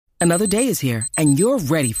Another day is here, and you're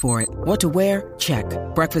ready for it. What to wear? Check.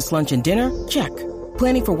 Breakfast, lunch, and dinner? Check.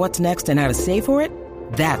 Planning for what's next and how to save for it?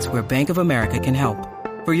 That's where Bank of America can help.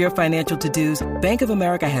 For your financial to-dos, Bank of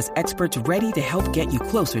America has experts ready to help get you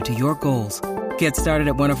closer to your goals. Get started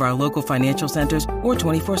at one of our local financial centers or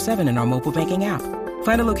 24/7 in our mobile banking app.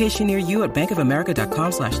 Find a location near you at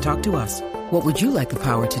bankofamerica.com/talktous. What would you like the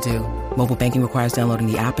power to do? Mobile banking requires downloading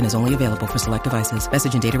the app and is only available for select devices.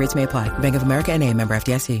 Message and data rates may apply. Bank of America N.A., member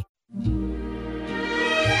FDIC.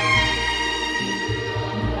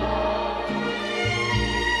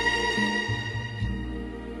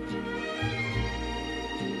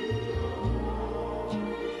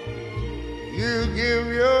 You give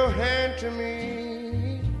your hand to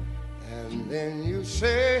me, and then you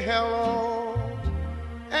say hello,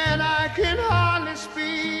 and I can hardly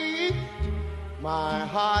speak. My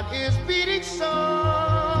heart is beating so,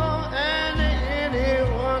 and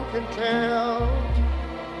anyone can tell.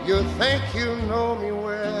 You think you know me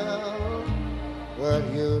well,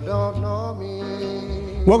 but you don't know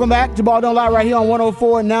me. Welcome back to Ball Don't Lie right here on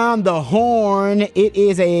 104.9 The Horn. It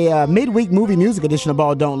is a midweek movie music edition of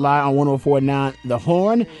Ball Don't Lie on 104.9 The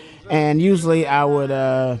Horn. And usually I would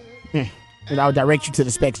direct you to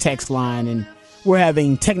the Specs text line, and we're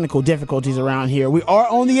having technical difficulties around here. We are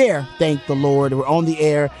on the air, thank the Lord. We're on the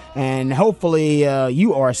air, and hopefully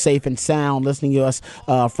you are safe and sound listening to us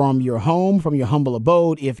from your home, from your humble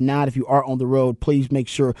abode. If not, if you are on the road, please make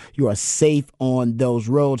sure you are safe on those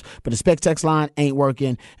roads. But the Specs text line ain't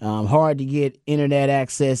working. Hard to get internet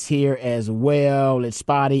access here as well. It's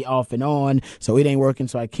spotty off and on, so it ain't working,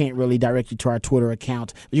 so I can't really direct you to our Twitter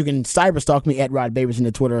account. But you can cyberstalk me at Rod Babers in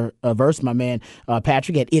the Twitter verse. My man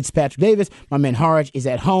Patrick at It's Patrick Davis. My man Harge is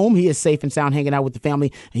at home. He is safe and sound hanging out with the family,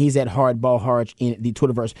 and he's at Hardball Harge in the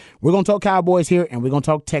Twitterverse. We're going to talk Cowboys here, and we're going to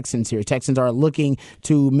talk Texans here. Texans are looking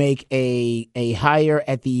to make a hire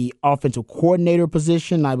at the offensive coordinator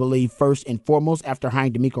position, I believe, first and foremost, after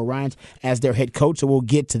hiring DeMeco Ryans as their head coach, so we'll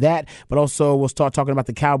get to that. But also, we'll start talking about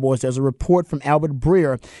the Cowboys. There's a report from Albert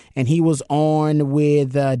Breer, and he was on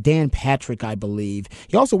with Dan Patrick, I believe.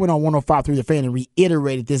 He also went on 105.3 The Fan and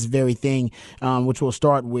reiterated this very thing, which we'll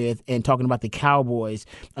start with, and talking about the Cowboys,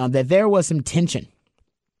 that there was some tension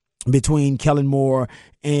between Kellen Moore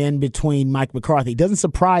and between Mike McCarthy. It doesn't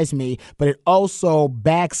surprise me, but it also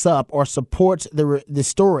backs up or supports the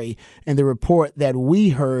story and the report that we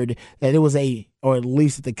heard that it was or at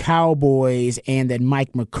least that the Cowboys and that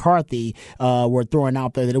Mike McCarthy were throwing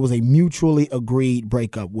out there that it was a mutually agreed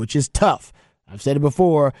breakup, which is tough. I've said it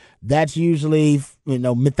before, that's usually,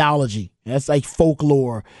 mythology. That's like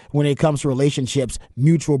folklore when it comes to relationships,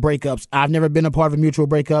 mutual breakups. I've never been a part of a mutual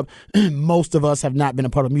breakup. Most of us have not been a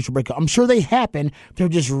part of a mutual breakup. I'm sure they happen. They're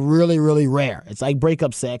just really, really rare. It's like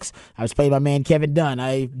breakup sex. I was played by my man Kevin Dunn.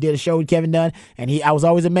 I did a show with Kevin Dunn, and I was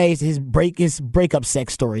always amazed at his breakup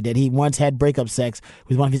sex story, that he once had breakup sex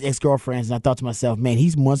with one of his ex-girlfriends. And I thought to myself, man,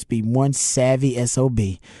 he must be one savvy SOB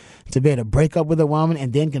to be able to break up with a woman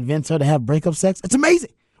and then convince her to have breakup sex. It's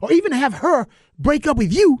amazing. Or even have her break up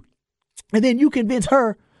with you, and then you convince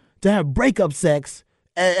her to have breakup sex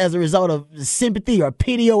as a result of sympathy or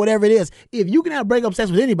pity or whatever it is. If you can have breakup sex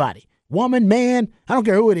with anybody, woman, man, I don't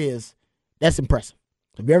care who it is, that's impressive.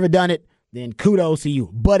 If you've ever done it, then kudos to you.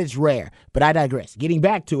 But it's rare. But I digress. Getting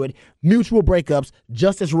back to it, mutual breakups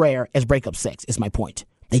just as rare as breakup sex is my point.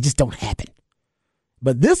 They just don't happen.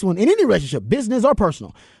 But this one, in any relationship, business or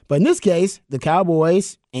personal. But in this case, the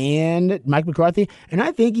Cowboys and Mike McCarthy, and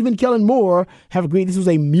I think even Kellen Moore, have agreed this was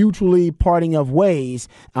a mutually parting of ways.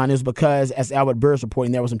 And it was because, as Albert Breer is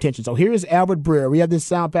reporting, there was some tension. So here's Albert Breer. We have this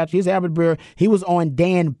sound patch. Here's Albert Breer. He was on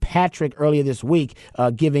Dan Patrick earlier this week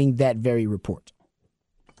giving that very report.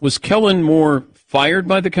 Was Kellen Moore fired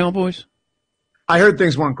by the Cowboys? I heard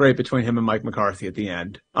things weren't great between him and Mike McCarthy at the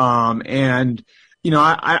end. I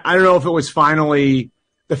don't know if it was finally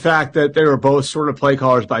the fact that they were both sort of play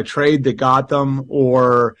callers by trade that got them,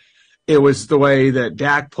 or it was the way that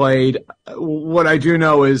Dak played. What I do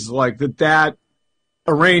know is that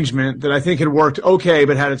arrangement that I think had worked okay,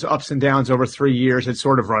 but had its ups and downs over 3 years, had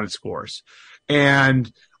sort of run its course. And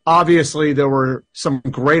obviously there were some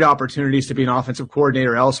great opportunities to be an offensive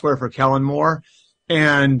coordinator elsewhere for Kellen Moore.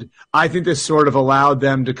 And I think this sort of allowed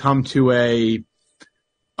them to come to a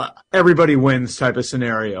everybody wins type of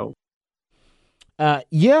scenario.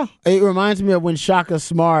 Yeah, it reminds me of when Shaka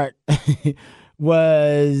Smart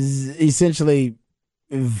was essentially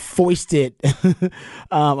foisted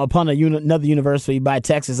upon another university by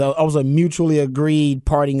Texas. It was a mutually agreed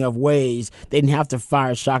parting of ways. They didn't have to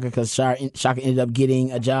fire Shaka because Shaka ended up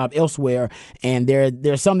getting a job elsewhere. And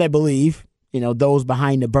there's some that believe, those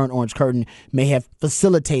behind the burnt orange curtain may have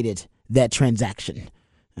facilitated that transaction.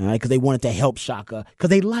 all right, because they wanted to help Shaka, because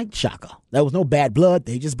they liked Shaka. There was no bad blood.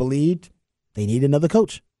 They just believed they need another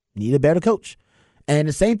coach, need a better coach. And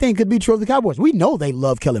the same thing could be true of the Cowboys. We know they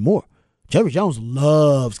love Kellen Moore. Jerry Jones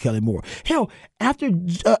loves Kellen Moore. Hell, after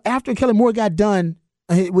Kellen Moore got done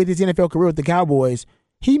with his NFL career with the Cowboys,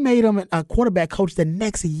 he made him a quarterback coach the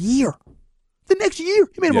next year. The next year,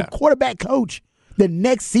 he made him a quarterback coach the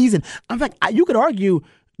next season. In fact, you could argue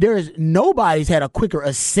nobody's had a quicker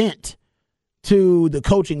ascent to the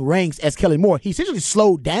coaching ranks as Kellen Moore. He essentially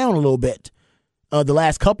slowed down a little bit the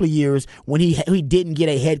last couple of years when he didn't get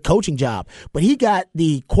a head coaching job. But he got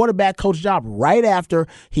the quarterback coach job right after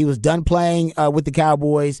he was done playing with the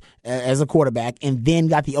Cowboys as a quarterback, and then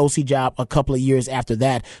got the OC job a couple of years after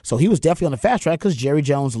that. So he was definitely on the fast track because Jerry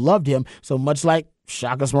Jones loved him. So much like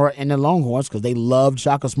Shaka Smart and the Longhorns, because they loved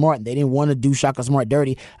Shaka Smart and they didn't want to do Shaka Smart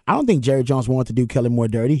dirty. I don't think Jerry Jones wanted to do Kellen Moore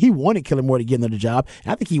dirty. He wanted Kellen Moore to get another job.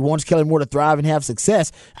 And I think he wants Kellen Moore to thrive and have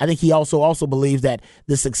success. I think he also believes that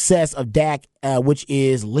the success of Dak, which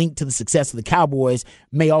is linked to the success of the Cowboys,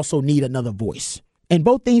 may also need another voice. And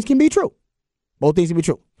both things can be true. Both things can be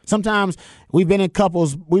true. Sometimes we've been in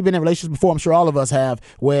relationships before, I'm sure all of us have,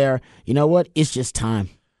 where, you know what, it's just time.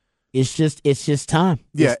 It's just time.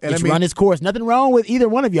 Yeah, it's run its course. Nothing wrong with either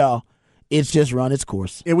one of y'all. It's just run its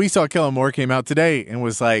course. And we saw Kellen Moore came out today and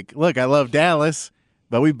was like, look, I love Dallas,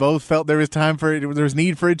 but we both felt there was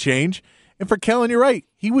need for a change. And for Kellen, you're right.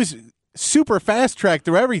 He was super fast-tracked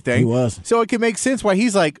through everything. He was. So it can make sense why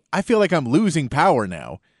he's like, I feel like I'm losing power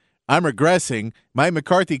now. I'm regressing. Mike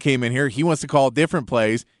McCarthy came in here. He wants to call different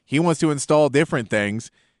plays. He wants to install different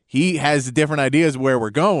things. He has different ideas where we're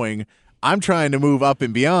going. I'm trying to move up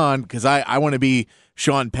and beyond because I want to be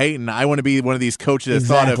Sean Payton. I want to be one of these coaches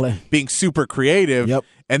that thought of being super creative. Yep.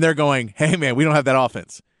 And they're going, hey, man, we don't have that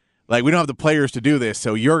offense. Like, we don't have the players to do this,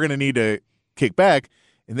 so you're going to need to kick back.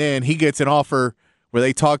 And then he gets an offer where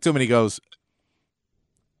they talk to him, and he goes,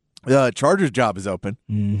 the Chargers job is open.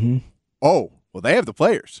 Mm-hmm. Oh, well, they have the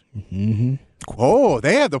players. Mm-hmm. Oh,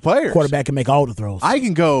 they have the players. Quarterback can make all the throws. I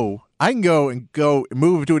can go and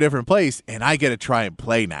move to a different place, and I get to try and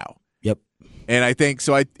play now. Yep. And I think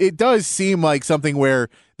so. It does seem like something where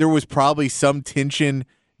there was probably some tension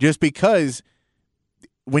just because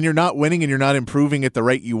when you're not winning and you're not improving at the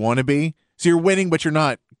rate you want to be, so you're winning but you're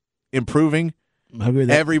not improving, I agree with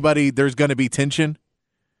that. everybody, there's going to be tension.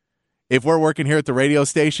 If we're working here at the radio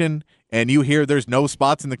station and you hear there's no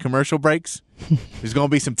spots in the commercial breaks, there's going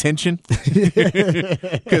to be some tension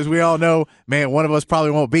because we all know, man, one of us probably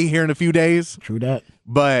won't be here in a few days. True that.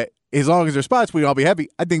 But as long as there's spots, we'd all be happy.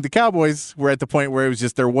 I think the Cowboys were at the point where it was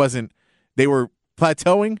just they were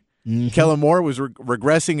plateauing. Mm-hmm. Kellen Moore was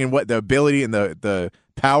regressing in what the ability and the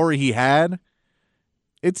power he had.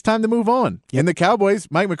 It's time to move on. Yep. And the Cowboys,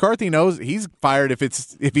 Mike McCarthy knows he's fired if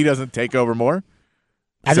he doesn't take over more.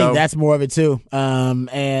 I think that's more of it too.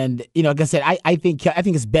 And like I said, I think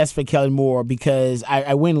it's best for Kellen Moore because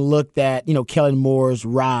I went and looked at Kellen Moore's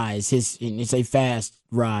rise. It's a fast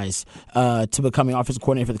rise to becoming offensive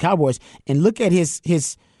coordinator for the Cowboys, and look at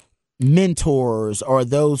his mentors or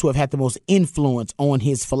those who have had the most influence on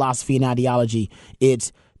his philosophy and ideology.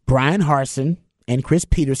 It's Brian Harsin and Chris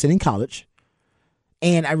Peterson in college.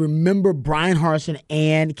 And I remember Brian Harsin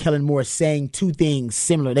and Kellen Moore saying two things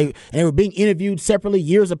similar. They were being interviewed separately,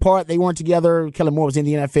 years apart. They weren't together. Kellen Moore was in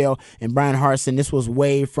the NFL, and Brian Harsin, this was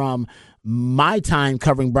way from my time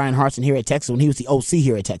covering Brian Harsin here at Texas when he was the OC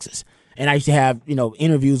here at Texas. And I used to have,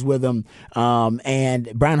 interviews with him.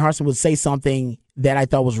 And Brian Harsin would say something that I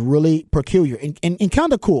thought was really peculiar and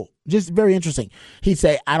kind of cool, just very interesting. He'd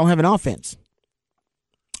say, I don't have an offense.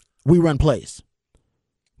 We run plays.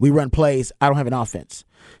 We run plays. I don't have an offense.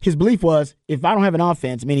 His belief was if I don't have an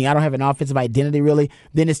offense, meaning I don't have an offensive identity really,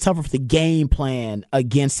 then it's tougher for the game plan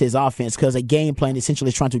against his offense because a game plan essentially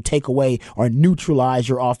is trying to take away or neutralize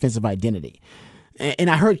your offensive identity. And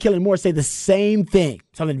I heard Kellen Moore say the same thing,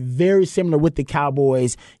 something very similar with the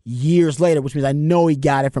Cowboys years later, which means I know he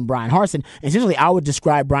got it from Brian Harsin. And essentially, I would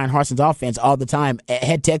describe Brian Harsin's offense all the time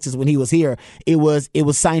at Texas when he was here. It was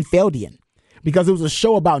Seinfeldian. Because it was a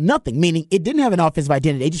show about nothing, meaning it didn't have an offensive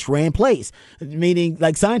identity. They just ran plays. Meaning,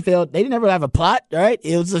 like Seinfeld, they didn't ever have a plot, right?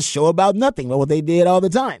 It was a show about nothing, but what they did all the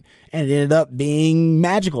time. And it ended up being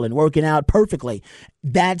magical and working out perfectly.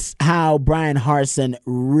 That's how Brian Harsin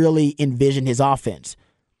really envisioned his offense.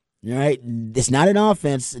 All right? It's not an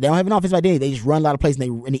offense. They don't have an offensive identity. They just run a lot of plays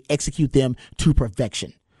and they execute them to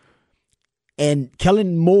perfection. And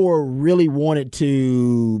Kellen Moore really wanted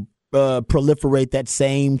to proliferate that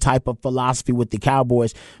same type of philosophy with the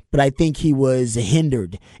Cowboys, but I think he was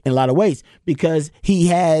hindered in a lot of ways because he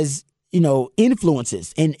has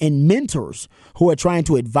influences and mentors who are trying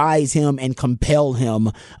to advise him and compel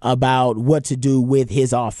him about what to do with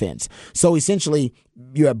his offense. So essentially,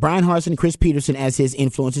 you have Brian Harsin and Chris Peterson as his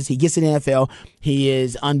influences. He gets in the NFL. He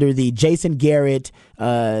is under the Jason Garrett,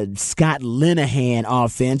 Scott Linehan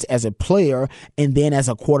offense as a player, and then as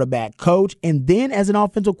a quarterback coach, and then as an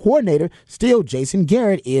offensive coordinator, still Jason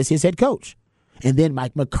Garrett is his head coach. And then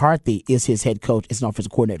Mike McCarthy is his head coach as an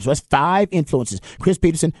offensive coordinator. So that's 5 influences. Chris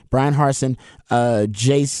Peterson, Brian Harsin,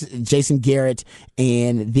 Jason Garrett,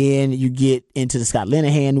 and then you get into the Scott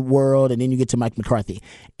Linehan world, and then you get to Mike McCarthy.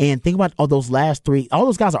 And think about all those last 3. All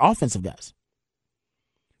those guys are offensive guys.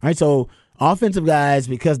 All right, so offensive guys,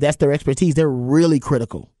 because that's their expertise, they're really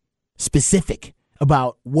critical, specific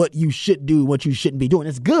about what you should do, what you shouldn't be doing.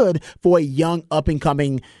 It's good for a young,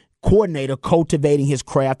 up-and-coming coordinator cultivating his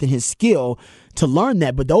craft and his skill to learn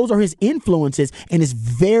that. But those are his influences, and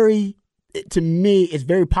to me, it's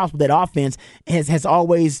very possible that offense has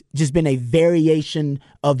always just been a variation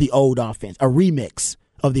of the old offense, a remix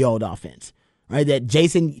of the old offense. Right,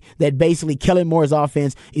 that basically Kellen Moore's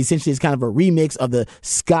offense essentially is kind of a remix of the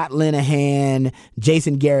Scott Linehan,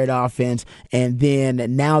 Jason Garrett offense, and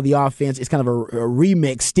then now the offense is kind of a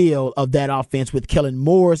remix still of that offense with Kellen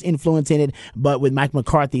Moore's influence in it, but with Mike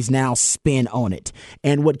McCarthy's now spin on it.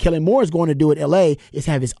 And what Kellen Moore is going to do at LA is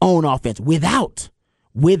have his own offense without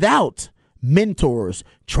mentors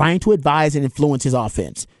trying to advise and influence his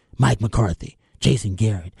offense. Mike McCarthy, Jason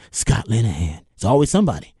Garrett, Scott Linehan. It's always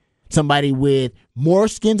somebody with more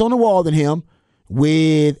skins on the wall than him,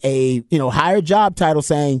 with a higher job title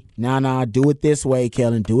saying, nah, do it this way,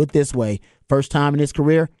 Kellen, do it this way. First time in his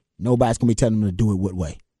career, nobody's going to be telling him to do it what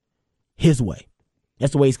way? His way.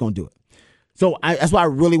 That's the way he's going to do it. So that's why I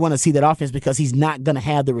really want to see that offense, because he's not going to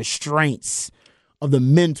have the restraints of the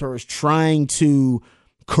mentors trying to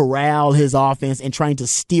corral his offense and trying to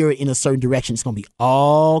steer it in a certain direction. It's going to be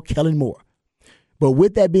all Kellen Moore. But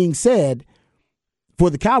with that being said, for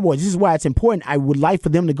the Cowboys, this is why it's important. I would like for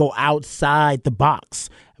them to go outside the box,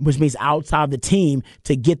 which means outside the team,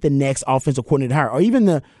 to get the next offensive coordinator hire, or even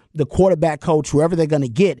the quarterback coach, whoever they're going to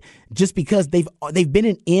get, just because they've been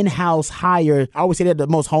an in-house hire. I always say they're the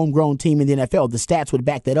most homegrown team in the NFL. The stats would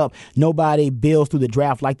back that up. Nobody builds through the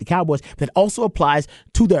draft like the Cowboys. That also applies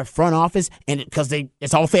to their front office, and because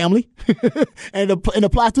it's all family, and it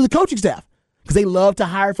applies to the coaching staff because they love to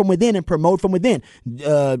hire from within and promote from within.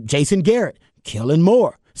 Jason Garrett, Kellen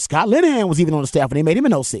Moore, Scott Linehan was even on the staff, and they made him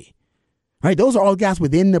an OC. Right, those are all guys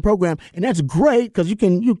within the program, and that's great because you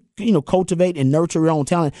can cultivate and nurture your own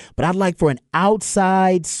talent. But I'd like for an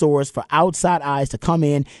outside source, for outside eyes to come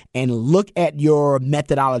in and look at your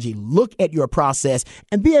methodology, look at your process,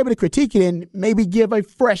 and be able to critique it and maybe give a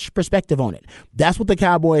fresh perspective on it. That's what the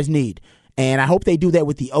Cowboys need, and I hope they do that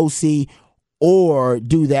with the OC or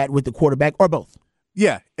do that with the quarterback or both.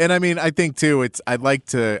 Yeah, and I mean, I think too, I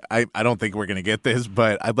don't think we're going to get this,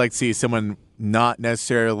 but I'd like to see someone not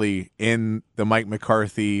necessarily in the Mike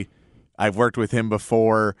McCarthy. I've worked with him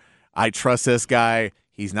before. I trust this guy.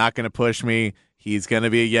 He's not going to push me. He's going to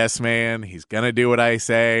be a yes man. He's going to do what I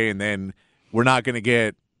say, and then we're not going to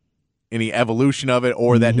get any evolution of it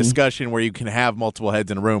or that discussion where you can have multiple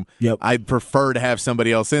heads in a room. Yep. I'd prefer to have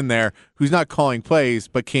somebody else in there who's not calling plays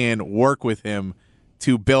but can work with him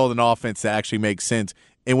to build an offense that actually makes sense.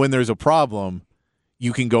 And when there's a problem,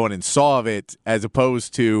 you can go in and solve it, as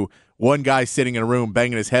opposed to one guy sitting in a room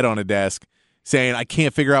banging his head on a desk saying, I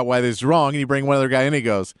can't figure out why this is wrong. And you bring one other guy in and he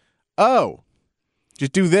goes, oh,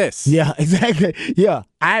 just do this. Yeah, exactly. Yeah.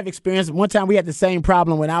 I have experienced one time we had the same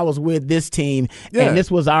problem when I was with this team, and this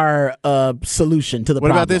was our solution to the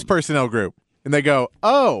problem. What about this personnel group? And they go,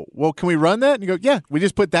 oh, well, can we run that? And you go, yeah, we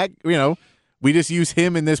just put that, we just use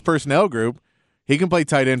him in this personnel group. He can play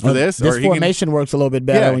tight end for this. This formation works a little bit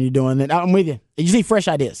better when you're doing it. I'm with you. You need fresh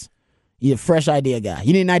ideas. You're a fresh idea guy.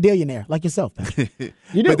 You need an idea like yourself.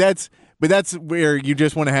 You do. But that's where you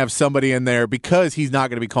just want to have somebody in there, because he's not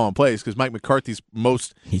going to be calling plays, because Mike McCarthy's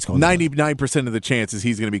 99% of the chances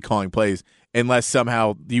he's going to be calling plays, unless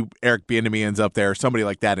somehow Eric Bieniemy ends up there, or somebody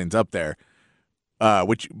like that ends up there,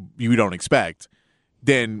 which you don't expect.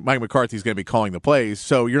 Then Mike McCarthy's going to be calling the plays.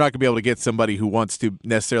 So you're not going to be able to get somebody who wants to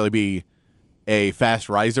necessarily be a fast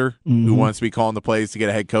riser, who wants to be calling the plays to get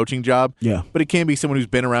a head coaching job. Yeah. But it can be someone who's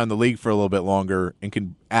been around the league for a little bit longer and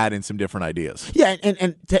can add in some different ideas. Yeah,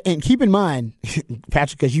 and keep in mind,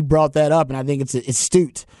 Patrick, because you brought that up, and I think it's an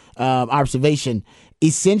astute observation.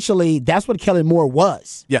 Essentially, that's what Kellen Moore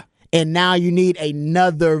was. Yeah. And now you need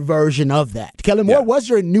another version of that. Kellen Moore was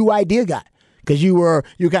your new idea guy. because you were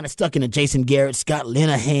kind of stuck in a Jason Garrett, Scott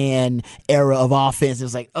Linehan era of offense. It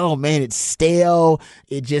was like, oh man, it's stale.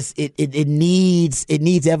 It just it needs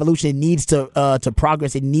evolution. It needs to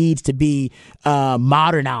progress. It needs to be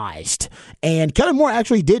modernized. And Kellen Moore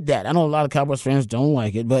actually did that. I know a lot of Cowboys fans don't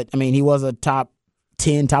like it, but I mean, he was a top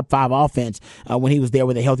 10, top 5 offense when he was there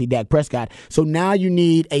with a healthy Dak Prescott. So now you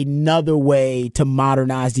need another way to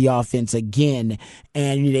modernize the offense again,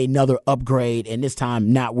 and you need another upgrade, and this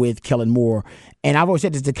time not with Kellen Moore. And I've always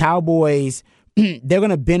said this, the Cowboys, they're going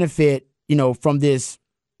to benefit, from this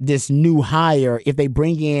new hire if they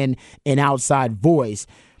bring in an outside voice,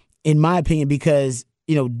 in my opinion, because,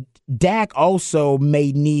 Dak also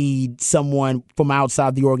may need someone from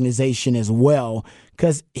outside the organization as well,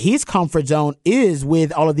 because his comfort zone is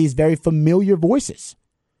with all of these very familiar voices,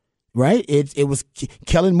 right? It was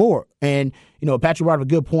Kellen Moore. And, Patrick brought up a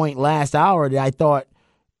good point last hour that I thought,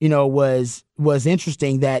 was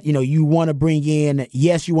interesting, that, you want to bring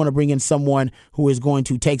in someone who is going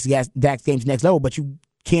to take Dak's games next level, but you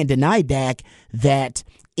can't deny Dak that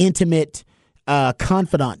intimate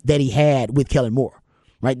confidant that he had with Kellen Moore.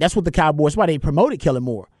 Right, that's what the Cowboys. Why they promoted Kellen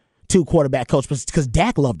Moore to quarterback coach, because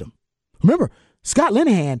Dak loved him. Remember, Scott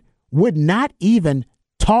Linehan would not even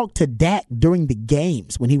talk to Dak during the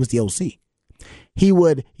games when he was the OC. He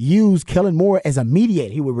would use Kellen Moore as a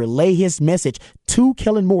mediator. He would relay his message to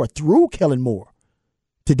Kellen Moore, through Kellen Moore,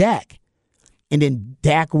 to Dak. And then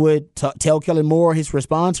Dak would tell Kellen Moore his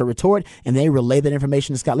response or retort, and they relay that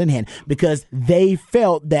information to Scott Linehan, because they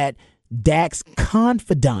felt that Dak's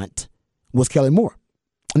confidant was Kellen Moore.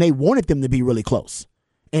 And they wanted them to be really close.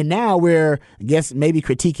 And now we're, I guess, maybe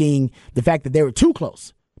critiquing the fact that they were too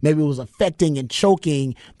close. Maybe it was affecting and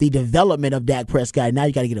choking the development of Dak Prescott. Now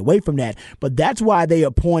you got to get away from that. But that's why they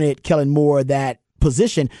appointed Kellen Moore that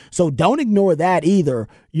position. So don't ignore that either.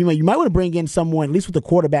 You might want to bring in someone, at least with the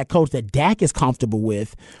quarterback coach, that Dak is comfortable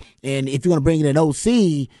with. And if you're going to bring in an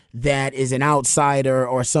OC that is an outsider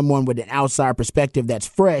or someone with an outside perspective that's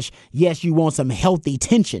fresh, yes, you want some healthy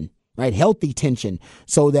tension. Right, healthy tension,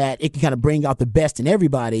 so that it can kind of bring out the best in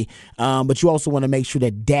everybody. But you also want to make sure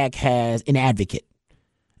that Dak has an advocate.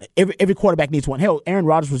 Every quarterback needs one. Hell, Aaron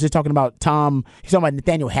Rodgers was just talking about he's talking about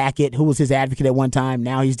Nathaniel Hackett, who was his advocate at one time.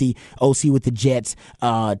 Now he's the OC with the Jets.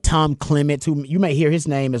 Tom Clements, who you may hear his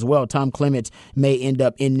name as well. Tom Clements may end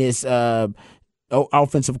up in this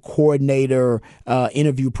offensive coordinator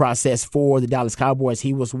interview process for the Dallas Cowboys.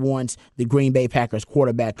 He was once the Green Bay Packers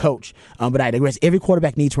quarterback coach. But I digress. Every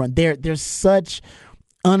quarterback needs one. There's such,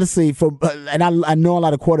 honestly, and I know a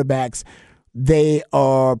lot of quarterbacks, they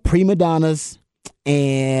are prima donnas,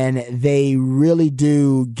 and they really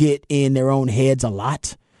do get in their own heads a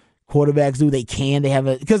lot. Quarterbacks do. They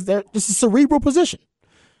have because it's a cerebral position.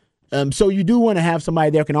 So you do want to have somebody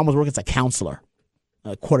there who can almost work as a counselor.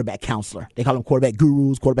 A quarterback counselor. They call them quarterback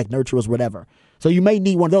gurus, quarterback nurturers, whatever. So you may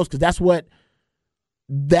need one of those, because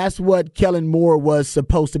that's what Kellen Moore was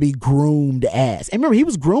supposed to be groomed as. And remember, he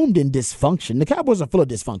was groomed in dysfunction. The Cowboys are full of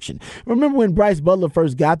dysfunction. Remember when Bryce Butler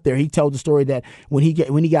first got there, he told the story that when he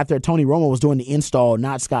got there, Tony Romo was doing the install,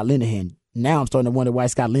 not Scott Linehan. Now I'm starting to wonder why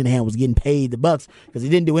Scott Linehan was getting paid the bucks, because he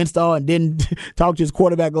didn't do install and didn't talk to his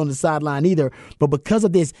quarterback on the sideline either. But because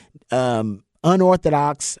of this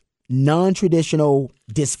unorthodox, non-traditional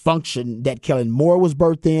dysfunction that Kellen Moore was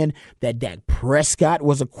birthed in, that Dak Prescott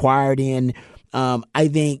was acquired in, I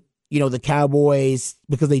think, the Cowboys,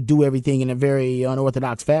 because they do everything in a very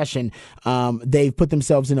unorthodox fashion, they've put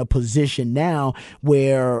themselves in a position now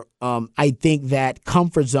where I think that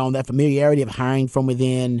comfort zone, that familiarity of hiring from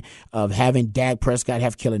within, of having Dak Prescott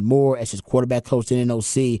have Kellen Moore as his quarterback coach in an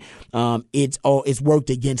OC, it's worked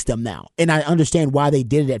against them now. And I understand why they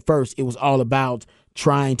did it at first. It was all about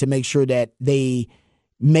trying to make sure that they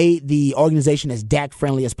made the organization as Dak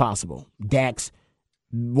friendly as possible. Dak's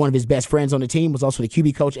one of his best friends on the team was also the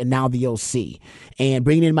QB coach and now the OC. And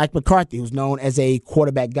bringing in Mike McCarthy, who's known as a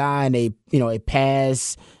quarterback guy and a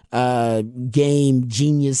pass game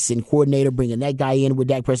genius and coordinator, bringing that guy in with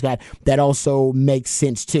Dak Prescott, that also makes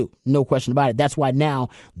sense too. No question about it. That's why now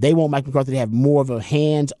they want Mike McCarthy to have more of a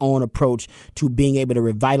hands-on approach to being able to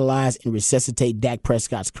revitalize and resuscitate Dak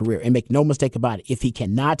Prescott's career. And make no mistake about it, if he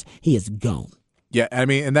cannot, he is gone. Yeah, I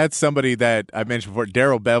mean, and that's somebody that I mentioned before.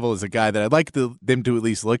 Darrell Bevell is a guy that I'd like them to at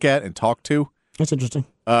least look at and talk to. That's interesting.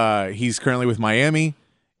 He's currently with Miami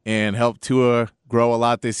and helped Tua grow a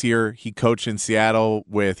lot this year. He coached in Seattle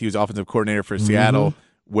he was offensive coordinator for Seattle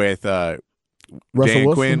with Dan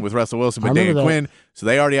Quinn, with Russell Wilson, but Dan Quinn. So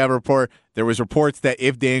they already have a report. There was reports that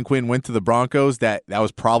if Dan Quinn went to the Broncos, that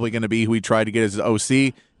was probably going to be who he tried to get as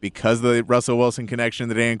OC because of the Russell Wilson connection,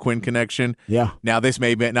 the Dan Quinn connection. Yeah. Now, this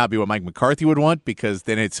may not be what Mike McCarthy would want, because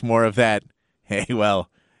then it's more of that hey, well,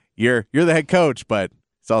 you're the head coach, but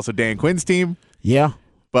it's also Dan Quinn's team. Yeah.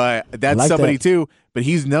 But that's like somebody that. too. But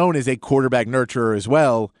he's known as a quarterback nurturer as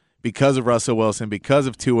well because of Russell Wilson, because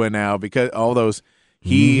of Tua now, because all those.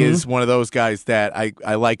 He is one of those guys that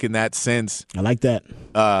I like in that sense. I like that.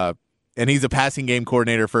 And he's a passing game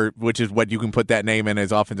coordinator which is what you can put that name in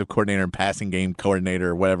as offensive coordinator and passing game coordinator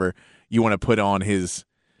or whatever you want to put on his.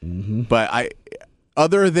 But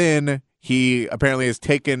other than he apparently has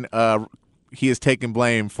taken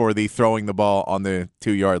blame for the throwing the ball on the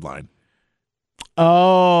 2-yard line.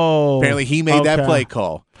 Oh, Apparently he made that play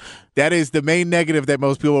call. That is the main negative that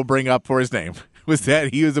most people bring up for his name, was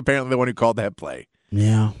that he was apparently the one who called that play.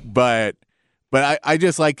 Yeah. But I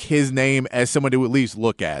just like his name as someone to at least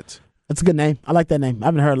look at. That's a good name. I like that name. I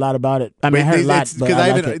haven't heard a lot about it. I mean, I heard a lot, but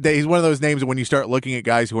I like it. He's one of those names that when you start looking at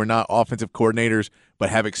guys who are not offensive coordinators but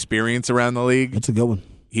have experience around the league. That's a good one.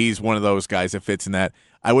 He's one of those guys that fits in that.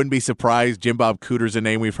 I wouldn't be surprised. Jim Bob Cooter's a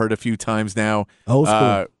name we've heard a few times now. Old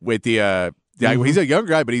school. With the he's a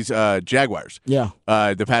younger guy, but he's Jaguars. Yeah.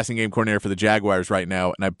 The passing game coordinator for the Jaguars right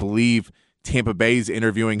now, and I believe Tampa Bay's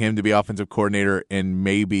interviewing him to be offensive coordinator, and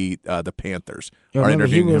maybe the Panthers are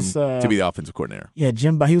interviewing him to be the offensive coordinator. Yeah,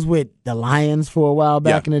 Jim. He was with the Lions for a while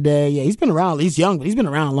back in the day. Yeah, he's been around. He's young, but he's been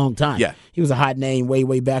around a long time. Yeah. He was a hot name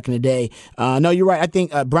way back in the day. No, you're right. I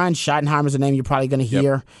think Brian Schottenheimer's a name you're probably going to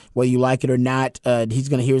hear, whether you like it or not. He's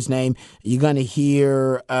going to hear his name. You're going to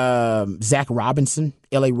hear Zach Robinson,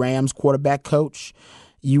 L.A. Rams quarterback coach.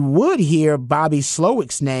 You would hear Bobby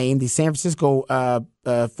Slowick's name, the San Francisco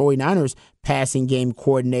 49ers passing game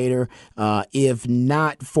coordinator, if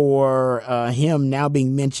not for him now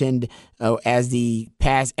being mentioned as the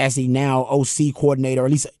now OC coordinator, or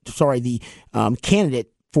at least, the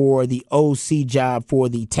candidate for the OC job for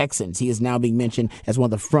the Texans. He is now being mentioned as one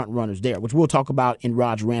of the front runners there, which we'll talk about in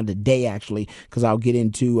Rod's Ram today, actually, because I'll get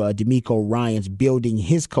into D'Amico Ryans building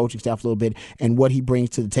his coaching staff a little bit and what he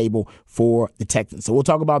brings to the table for the Texans. So we'll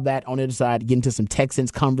talk about that on the other side, get into some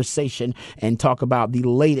Texans conversation, and talk about the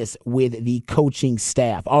latest with the coaching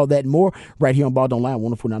staff. All that and more right here on Ball Don't Lie,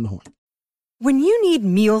 104.9 The Horn. When you need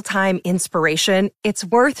mealtime inspiration, it's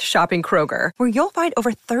worth shopping Kroger, where you'll find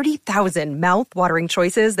over 30,000 mouth-watering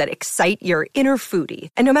choices that excite your inner foodie.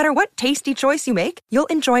 And no matter what tasty choice you make, you'll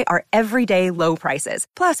enjoy our everyday low prices,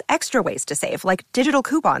 plus extra ways to save, like digital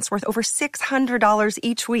coupons worth over $600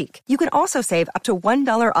 each week. You can also save up to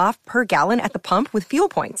 $1 off per gallon at the pump with fuel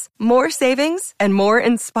points. More savings and more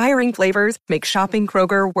inspiring flavors make shopping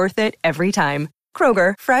Kroger worth it every time.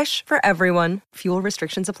 Kroger, fresh for everyone. Fuel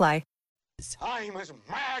restrictions apply. I'm as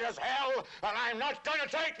mad as hell, and I'm not gonna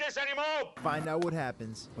take this anymore! Find out what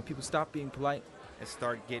happens when people stop being polite and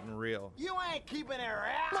start getting real. You ain't keeping it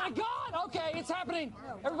around! My God! Okay, it's happening.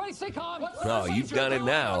 Everybody stay calm. Oh, you've done it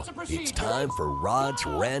now. It's time for Rod's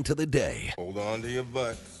Rant of the Day. Hold on to your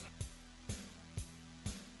butts.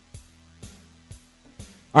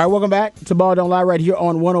 All right, welcome back to Ball Don't Lie right here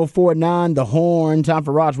on 104.9 The Horn. Time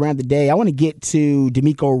for Rod's Rant of the Day. I want to get to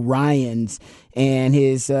D'Amico Ryans and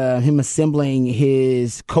him assembling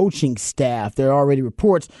his coaching staff. There are already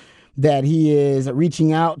reports that he is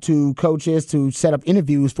reaching out to coaches to set up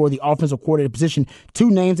interviews for the offensive coordinator position. Two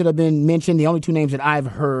names that have been mentioned, the only two names that I've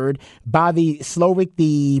heard: Bobby Slowick,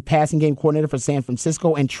 the passing game coordinator for San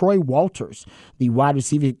Francisco, and Troy Walters, the wide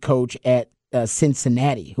receiver coach at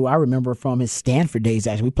Cincinnati, who I remember from his Stanford days.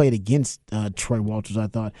 Actually, we played against Troy Walters, I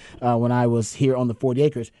thought, when I was here on the 40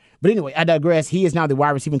 acres. But anyway, I digress. He is now the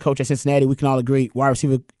wide receiving coach at Cincinnati. We can all agree wide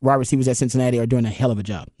receivers at Cincinnati are doing a hell of a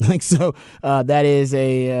job. So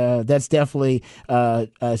that's definitely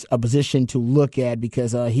a position to look at,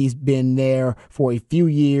 because he's been there for a few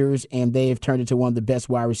years and they've turned into one of the best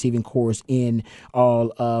wide receiving corps in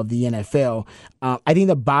all of the NFL. I think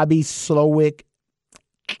that Bobby Slowick,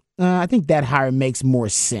 I think that hire makes more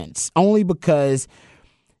sense, only because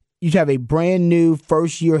you have a brand new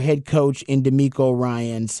first-year head coach in D'Amico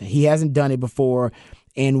Ryans. He hasn't done it before,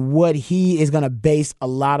 and what he is going to base a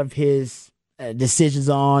lot of his decisions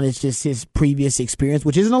on is just his previous experience,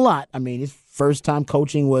 which isn't a lot. I mean, his first time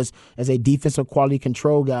coaching was as a defensive quality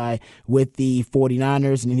control guy with the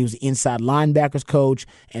 49ers, and then he was the inside linebackers coach,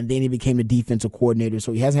 and then he became the defensive coordinator.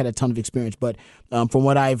 So he hasn't had a ton of experience, but from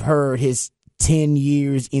what I've heard, his 10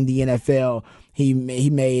 years in the NFL, he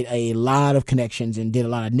made a lot of connections and did a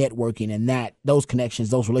lot of networking, and those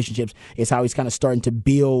connections, those relationships is how he's kind of starting to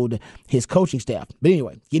build his coaching staff. But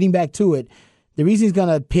anyway, getting back to it, the reason he's going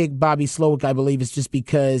to pick Bobby Slowick, I believe, is just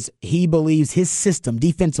because he believes his system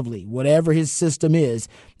defensively, whatever his system is,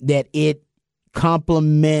 that it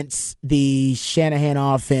complements the Shanahan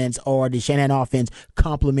offense, or the Shanahan offense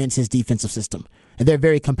complements his defensive system. And they're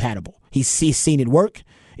very compatible. He's seen it work.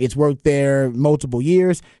 It's worked there multiple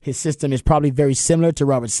years. His system is probably very similar to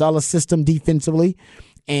Robert Saleh's system defensively.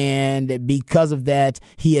 And because of that,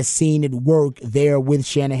 he has seen it work there with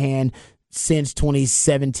Shanahan since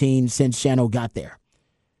 2017, since Shano got there.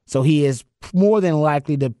 So he is more than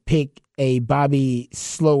likely to pick a Bobby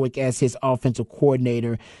Slowick as his offensive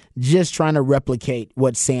coordinator, just trying to replicate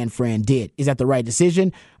what San Fran did. Is that the right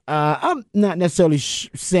decision? I'm not necessarily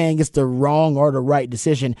saying it's the wrong or the right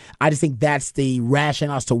decision. I just think that's the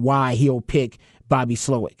rationale as to why he'll pick Bobby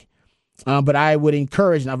Slowick. But I would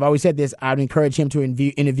encourage, and I've always said this, I would encourage him to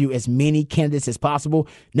interview as many candidates as possible,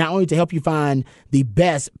 not only to help you find the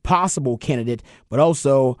best possible candidate, but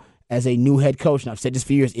also as a new head coach. And I've said this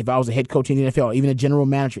for years, if I was a head coach in the NFL, or even a general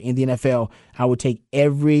manager in the NFL, I would take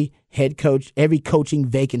every head coach, every coaching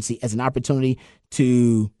vacancy as an opportunity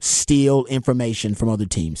to steal information from other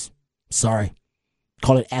teams. Sorry.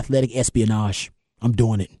 Call it athletic espionage. I'm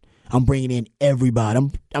doing it. I'm bringing in everybody.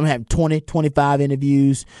 I'm having 20, 25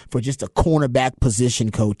 interviews for just a cornerback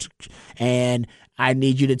position coach. And I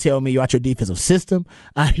need you to tell me about your defensive system.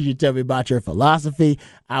 I need you to tell me about your philosophy.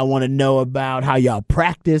 I want to know about how y'all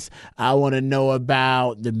practice. I want to know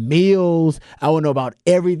about the meals. I want to know about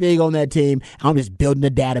everything on that team. I'm just building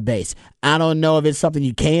a database. I don't know if it's something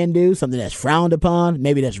you can do, something that's frowned upon.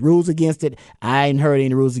 Maybe there's rules against it. I ain't heard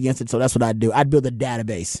any rules against it, so that's what I'd do. I'd build a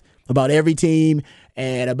database about every team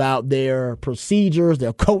and about their procedures,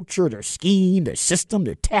 their culture, their scheme, their system,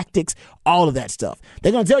 their tactics, all of that stuff.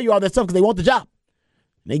 They're going to tell you all that stuff because they want the job.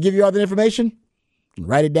 They give you all the information,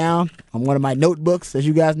 write it down on one of my notebooks, as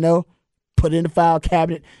you guys know, put it in the file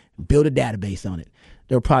cabinet, build a database on it.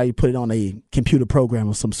 They'll probably put it on a computer program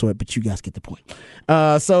of some sort, but you guys get the point.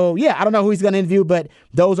 So, yeah, I don't know who he's going to interview, but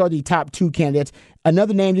those are the top two candidates.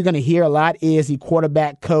 Another name you're going to hear a lot is the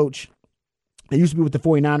quarterback coach. It used to be with the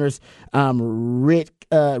 49ers, Rich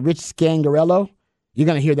Scangarello. You're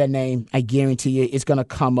going to hear that name. I guarantee you it's going to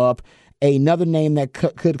come up. Another name that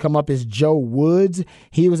could come up is Joe Woods.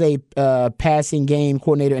 He was a passing game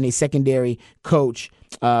coordinator and a secondary coach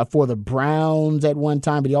for the Browns at one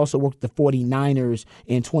time, but he also worked with the 49ers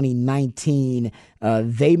in 2019.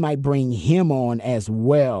 They might bring him on as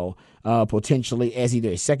well, potentially as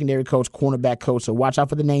either a secondary coach, cornerback coach. So watch out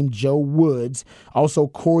for the name Joe Woods. Also,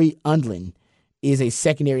 Corey Undlin is a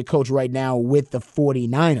secondary coach right now with the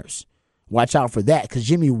 49ers. Watch out for that because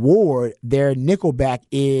Jimmy Ward, their nickelback,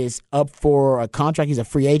 is up for a contract. He's a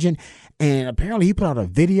free agent. And apparently he put out a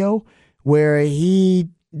video where he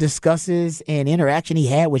discusses an interaction he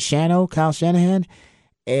had with Kyle Shanahan.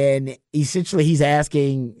 And essentially he's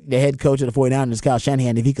asking the head coach of the 49ers, Kyle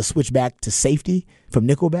Shanahan, if he could switch back to safety from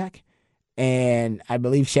nickelback. And I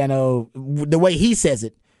believe Shano, the way he says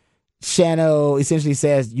it, Shano essentially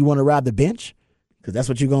says, you want to ride the bench? Because that's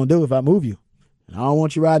what you're going to do if I move you. I don't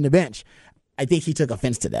want you riding the bench. I think he took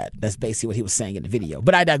offense to that. That's basically what he was saying in the video.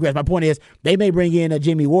 But I digress. My point is they may bring in a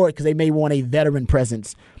Jimmy Ward because they may want a veteran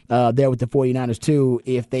presence there with the 49ers too.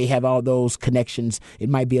 If they have all those connections, it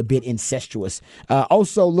might be a bit incestuous.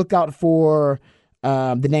 Also, look out for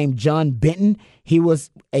the name John Benton. He was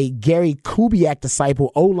a Gary Kubiak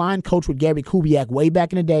disciple, O-line coach with Gary Kubiak way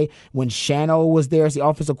back in the day when Shano was there as the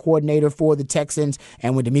offensive coordinator for the Texans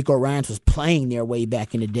and when DeMeco Ryans was playing there way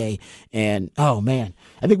back in the day. And, oh, man,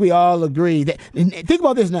 I think we all agree. Think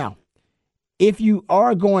about this now. If you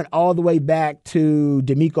are going all the way back to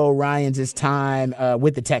DeMeco Ryans' time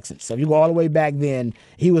with the Texans, so if you go all the way back then,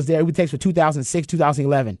 he was there with Texas for 2006,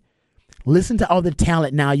 2011. Listen to all the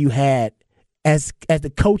talent now you had as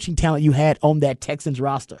the coaching talent you had on that Texans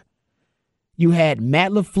roster. You had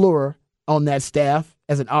Matt LaFleur on that staff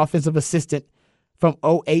as an offensive assistant from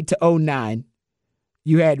 2008 to 2009.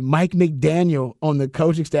 You had Mike McDaniel on the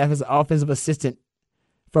coaching staff as an offensive assistant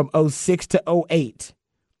from 2006 to 2008.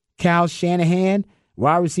 Kyle Shanahan,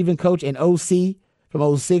 wide receiving coach and OC from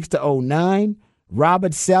 2006 to 2009.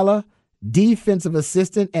 Robert Saleh, defensive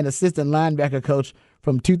assistant and assistant linebacker coach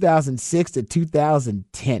from 2006 to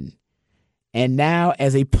 2010. And now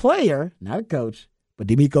as a player, not a coach, but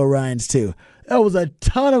DeMeco Ryans too. There was a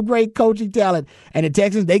ton of great coaching talent. And the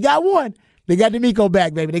Texans, they got one. They got DeMeco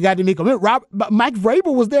back, baby. They got DeMeco. Mike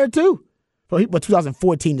Vrabel was there too. But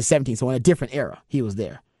 2014 to 17, so in a different era, he was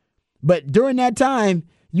there. But during that time,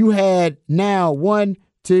 you had now 5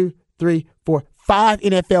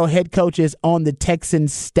 NFL head coaches on the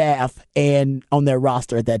Texans staff and on their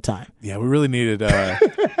roster at that time. Yeah, we really needed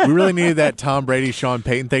that Tom Brady, Sean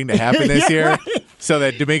Payton thing to happen this year, right? So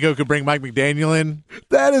that DeMeco could bring Mike McDaniel in.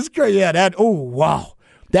 That is crazy. Yeah, wow.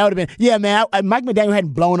 That would have been, yeah, man. Mike McDaniel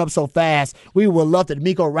hadn't blown up so fast. We would love to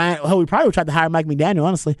DeMeco Ryans. We probably would have tried to hire Mike McDaniel,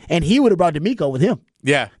 honestly, and he would have brought DeMeco with him.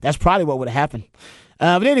 Yeah. That's probably what would have happened.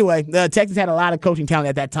 But anyway, the Texans had a lot of coaching talent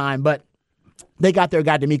at that time, but they got their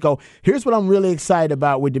guy DeMeco. Here's what I'm really excited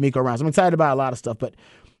about with DeMeco Ryans. I'm excited about a lot of stuff, but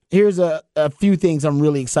here's a few things I'm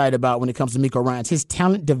really excited about when it comes to DeMeco Ryans. His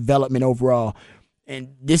talent development overall.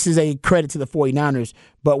 And this is a credit to the 49ers,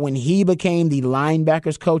 but when he became the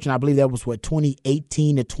linebackers coach, and I believe that was,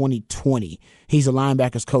 2018 to 2020, he's a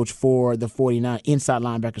linebackers coach for the 49ers, inside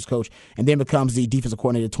linebackers coach, and then becomes the defensive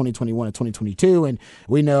coordinator 2021 to 2022. And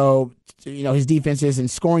we know, his defenses in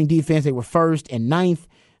scoring defense, they were first and ninth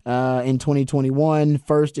in 2021,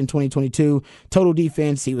 first in 2022. Total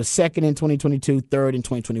defense, he was second in 2022, third in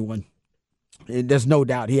 2021. There's no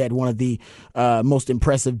doubt he had one of the most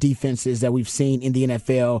impressive defenses that we've seen in the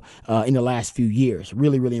NFL in the last few years.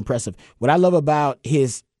 Really, really impressive. What I love about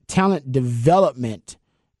his talent development,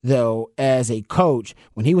 though, as a coach,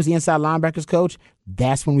 when he was the inside linebackers coach,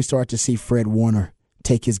 that's when we start to see Fred Warner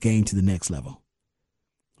take his game to the next level.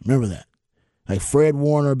 Remember that. Like, Fred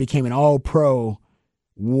Warner became an all-pro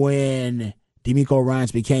when DeMeco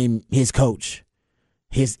Ryans became his coach.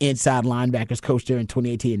 His inside linebackers coach there in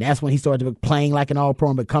 2018. And that's when he started playing like an all-pro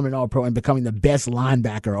and becoming an all-pro and becoming the best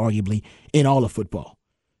linebacker, arguably, in all of football,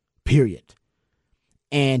 period.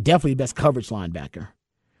 And definitely the best coverage linebacker.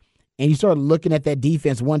 And you started looking at that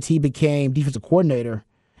defense once he became defensive coordinator,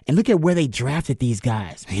 and look at where they drafted these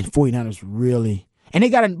guys. Man, 49ers really. And they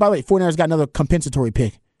got, by the way, 49ers got another compensatory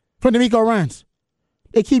pick from DeMeco Ryans.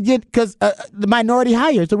 They keep getting, because the minority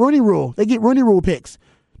hires, the Rooney Rule. They get Rooney Rule picks.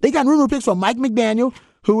 They got Rooney Rule picks from Mike McDaniel,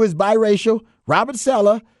 who is biracial, Robert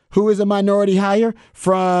Saleh, who is a minority hire,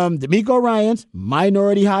 from DeMeco Ryans,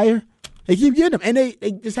 minority hire. They keep getting them. And they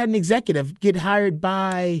just had an executive get hired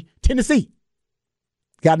by Tennessee.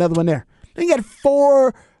 Got another one there. They got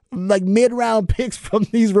 4 mid-round picks from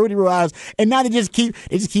these Rooney Rule hires, and now they just keep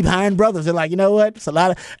hiring brothers. They're like, you know what? It's a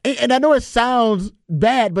lot of, and I know it sounds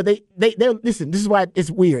bad, but they listen. This is why it's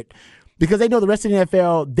weird. Because they know the rest of the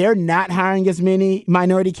NFL, they're not hiring as many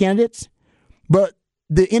minority candidates. But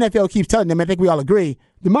the NFL keeps telling them, I think we all agree,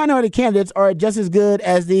 the minority candidates are just as good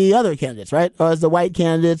as the other candidates, right? Or as the white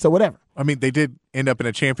candidates or whatever. I mean, they did end up in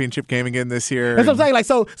a championship game again this year. That's what I'm saying. Like,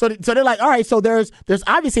 so they're like, all right, so there's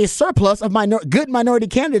obviously a surplus of good minority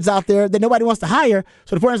candidates out there that nobody wants to hire.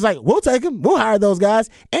 So the point is like, we'll take them. We'll hire those guys.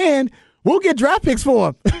 And we'll get draft picks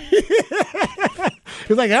for them.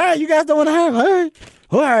 It's like, all right, you guys don't want to hire them. All right.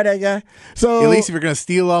 We'll hire that guy. So at least if you're going to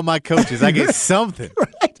steal all my coaches, I get something.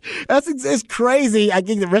 Right. It's crazy. I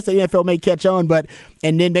think the rest of the NFL may catch on,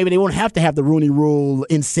 and then maybe they won't have to have the Rooney Rule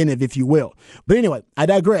incentive, if you will. But anyway, I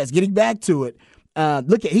digress. Getting back to it,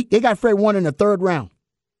 they got Fred Warner in the third round.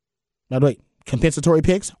 By the way, compensatory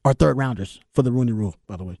picks are third rounders for the Rooney Rule,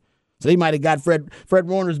 by the way. So they might have got Fred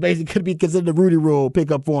Warner's basically could be considered the Rooney Rule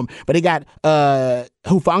pickup for him. But they got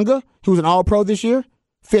Hufanga, who was an All-Pro this year,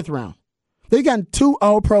 5th round. They've gotten 2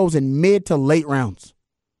 All-Pros in mid to late rounds.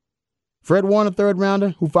 Fred Warner, 3rd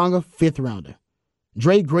rounder. Hufanga, 5th rounder.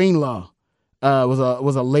 Dre Greenlaw was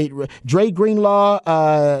a late. Dre Greenlaw,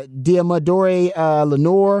 Diamadore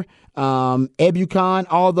Lenore, Ebukon,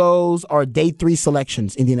 all those are day 3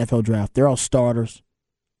 selections in the NFL draft. They're all starters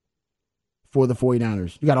for the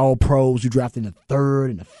 49ers. You got All-Pros you drafted in the 3rd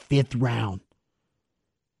and the 5th round.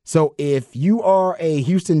 So if you are a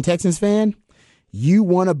Houston Texans fan, you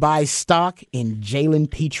want to buy stock in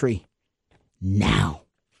Jalen Petrie now.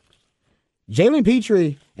 Jalen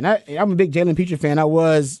Petrie, and I'm a big Jalen Petrie fan. I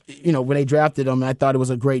was, when they drafted him, I thought it was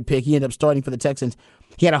a great pick. He ended up starting for the Texans.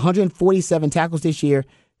 He had 147 tackles this year,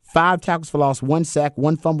 5 tackles for loss, 1 sack,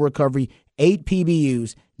 1 fumble recovery, 8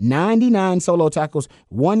 PBUs, 99 solo tackles,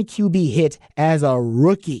 1 QB hit as a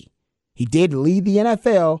rookie. He did lead the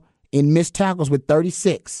NFL in missed tackles with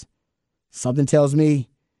 36. Something tells me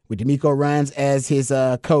with DeMeco Ryans as his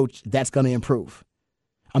coach, that's going to improve.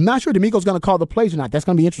 I'm not sure DeMeco's going to call the plays or not. That's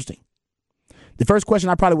going to be interesting. The first question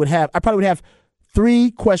I probably would have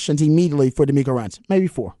 3 questions immediately for DeMeco Ryans. Maybe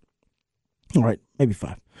 4. All right, maybe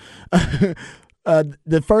 5.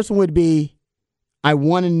 The first one would be, I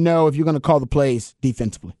want to know if you're going to call the plays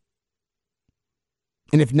defensively.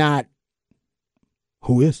 And if not,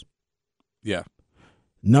 who is? Yeah.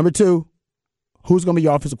 Number 2, who's going to be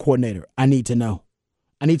your offensive coordinator? I need to know.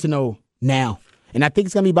 I need to know now. And I think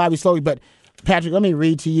it's going to be Bobby Slowik. But, Patrick, let me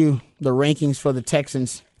read to you the rankings for the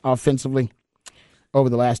Texans offensively over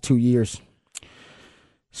the last 2 years.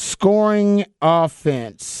 Scoring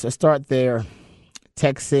offense. Let's start there.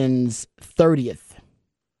 Texans 30th.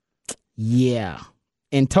 Yeah.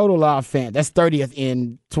 In total offense, that's 30th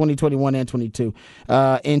in 2021 and 22.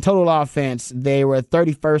 In total offense, they were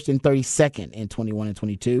 31st and 32nd in 21 and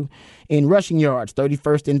 22. In rushing yards,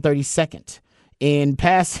 31st and 32nd. In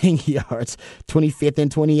passing yards, 25th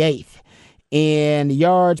and 28th. In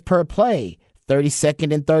yards per play,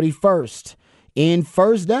 32nd and 31st. In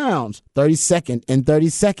first downs, 32nd and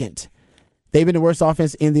 32nd. They've been the worst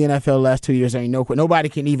offense in the NFL the last 2 years. There ain't nobody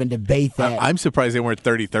can even debate that. I'm surprised they weren't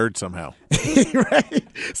 33rd somehow. Right?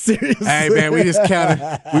 Seriously. Hey, man, we just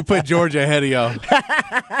counted. We put Georgia ahead of y'all.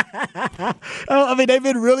 I mean, they've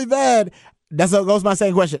been really bad. That's what goes my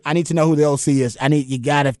second question. I need to know who the OC is.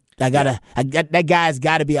 That guy's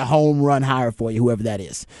got to be a home run hire for you, whoever that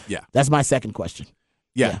is. Yeah. That's my second question.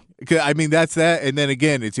 Yeah. I mean, that's that. And then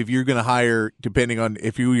again, it's if you're going to hire, depending on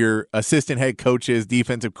if your assistant head coaches,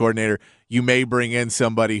 defensive coordinator, you may bring in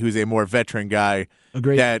somebody who's a more veteran guy.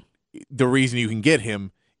 Agreed. That the reason you can get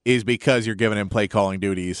him is because you're giving him play calling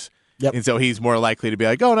duties. Yep. And so he's more likely to be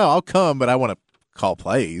like, oh, no, I'll come, but I want to call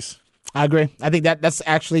plays. I agree. I think that's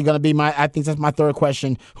actually going to be that's my third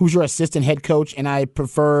question. Who's your assistant head coach? And I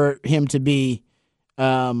prefer him to be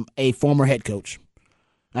a former head coach.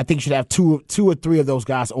 I think you should have two or three of those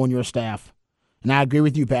guys on your staff. And I agree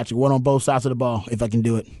with you, Patrick. One on both sides of the ball, if I can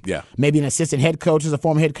do it. Yeah. Maybe an assistant head coach as a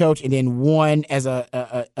former head coach, and then one as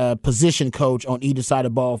a position coach on either side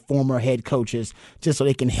of the ball, former head coaches, just so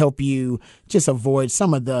they can help you just avoid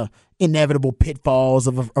some of the inevitable pitfalls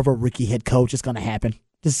of a rookie head coach. It's going to happen.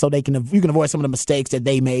 Just so you can avoid some of the mistakes that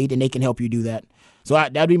they made, and they can help you do that. So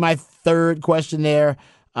that would be my third question there.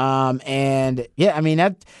 And, yeah, I mean,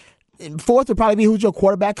 that – fourth would probably be who's your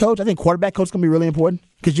quarterback coach. I think quarterback coach is going to be really important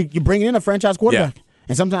because you're bringing in a franchise quarterback. Yeah.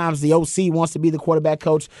 And sometimes the OC wants to be the quarterback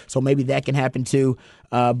coach, so maybe that can happen too.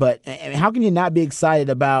 But how can you not be excited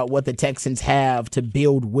about what the Texans have to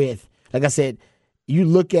build with? Like I said, you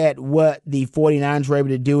look at what the 49ers were able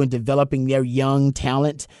to do in developing their young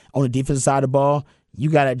talent on the defensive side of the ball. You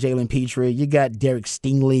got Jalen Petrie. You got Derek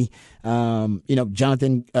Stingley,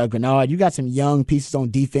 Jonathan Grenard. You got some young pieces on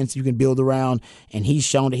defense you can build around, and he's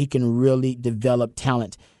shown that he can really develop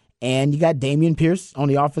talent. And you got Dameon Pierce on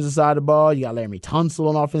the offensive side of the ball. You got Laremy Tunsil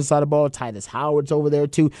on the offensive side of the ball. Titus Howard's over there,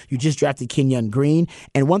 too. You just drafted Kenyon Green.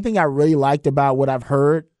 And one thing I really liked about what I've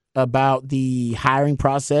heard about the hiring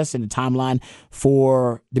process and the timeline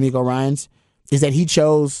for DeMeco Ryans is that he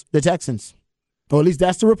chose the Texans. Or at least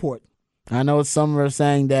that's the report. I know some are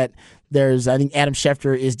saying that I think Adam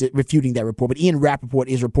Schefter is refuting that report, but Ian Rappaport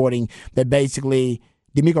is reporting that basically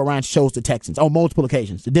DeMeco Ryans chose the Texans on multiple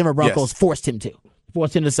occasions. The Denver Broncos forced him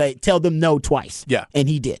to say, tell them no twice. Yeah. And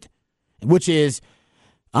he did, which is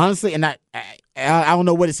honestly, and I don't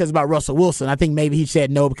know what it says about Russell Wilson. I think maybe he said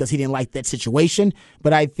no because he didn't like that situation.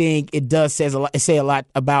 But I think it does say a lot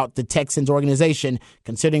about the Texans organization,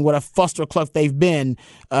 considering what a fustercluck they've been,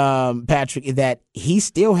 Patrick, that he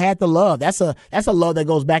still had the love. That's a love that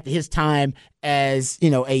goes back to his time as,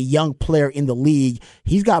 a young player in the league.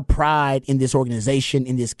 He's got pride in this organization,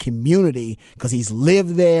 in this community, because he's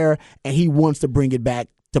lived there and he wants to bring it back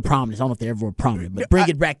to prominence. I don't know if they ever were prominent, but bring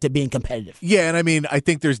it back to being competitive. Yeah, and I mean, I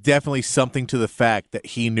think there's definitely something to the fact that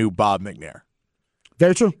he knew Bob McNair.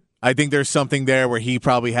 Very true. I think there's something there where he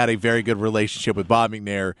probably had a very good relationship with Bob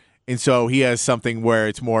McNair, and so he has something where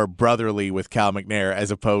it's more brotherly with Cal McNair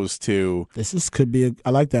as opposed to I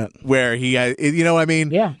like that. Where he has, you know what I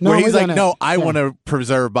mean? Yeah. No, where he's like, no, I want to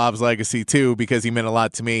preserve Bob's legacy too because he meant a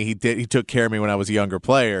lot to me. He took care of me when I was a younger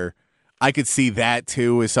player. I could see that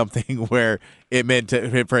too as something where it meant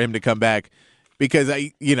for him to come back, because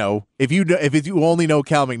if you only know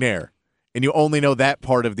Cal McNair and you only know that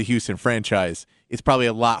part of the Houston franchise, it's probably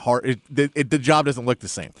a lot hard. The job doesn't look the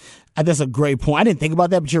same. That's a great point. I didn't think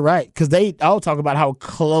about that, but you're right, because they all talk about how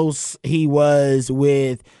close he was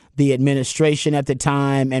with the administration at the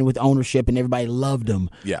time and with ownership, and everybody loved him.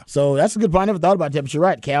 Yeah. So that's a good point. I never thought about that, but you're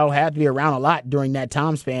right. Cal had to be around a lot during that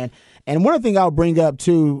time span. And one other thing I'll bring up,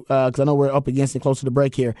 too, because I know we're up against it close to the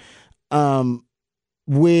break here,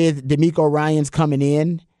 with DeMeco Ryans coming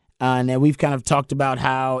in, and we've kind of talked about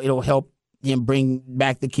how it'll help him bring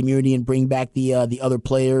back the community and bring back the other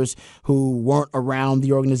players who weren't around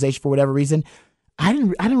the organization for whatever reason. I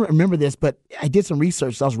didn't remember this, but I did some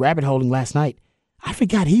research. So I was rabbit holing last night. I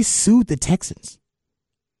forgot he sued the Texans.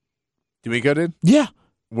 DeMeco did? Yeah.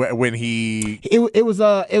 When he it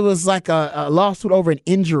was like a lawsuit over an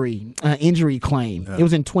injury claim. Yeah. It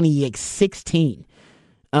was in 2016.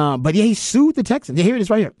 But yeah, he sued the Texans. Yeah, here it is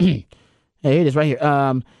right here. Here it is right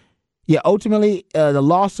here. Ultimately, the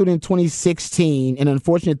lawsuit in 2016, an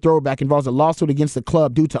unfortunate throwback, involves a lawsuit against the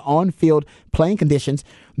club due to on-field playing conditions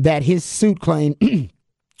that his suit claimed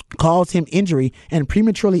caused him injury and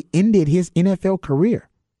prematurely ended his NFL career.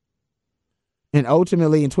 And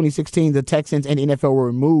ultimately, in 2016, the Texans and the NFL were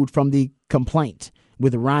removed from the complaint,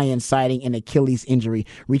 with Ryan citing an Achilles injury,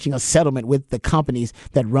 reaching a settlement with the companies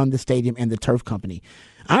that run the stadium and the turf company.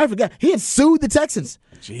 I forgot. He had sued the Texans.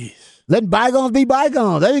 Jeez. Letting bygones be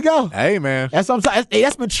bygones. There you go. Hey, man. That's what I'm saying.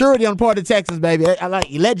 That's maturity on the part of the Texans, baby. I like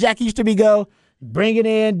you let Jack Easterby go. Bring it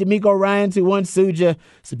in, D'Amico Ryans, who once sued you.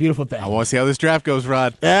 It's a beautiful thing. I want to see how this draft goes,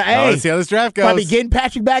 Rod. Hey, I want to see how this draft goes. Probably getting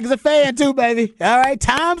Patrick back as a fan, too, baby. All right,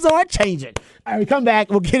 times are changing. All right, we come back.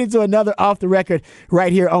 We'll get into another Off the Record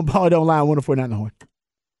right here on Ball Don't Lie on 104.9 The Horn.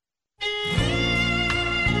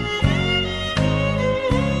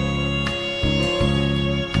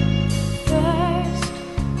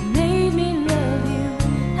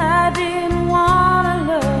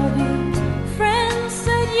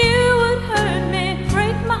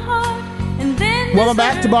 Welcome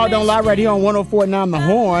back to Ball Don't Lie right here on 104.9 The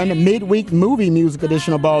Horn, midweek movie music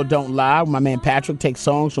edition of Ball Don't Lie. My man Patrick takes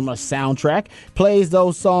songs from a soundtrack, plays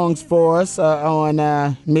those songs for us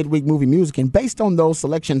on midweek movie music, and based on those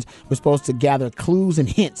selections, we're supposed to gather clues and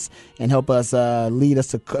hints and help us lead us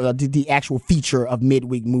to the actual feature of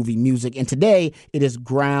midweek movie music. And today, it is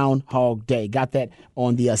Groundhog Day. Got that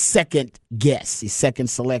on the second guess, the second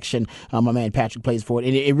selection. My man Patrick plays for it,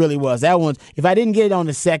 and it really was. That one, if I didn't get it on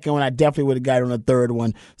the second one, I definitely would have got it on the third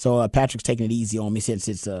one. So Patrick's taking it easy on me since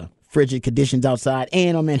it's frigid conditions outside,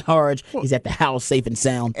 and I'm in Harge. He's at the house, safe and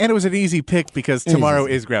sound. And it was an easy pick because tomorrow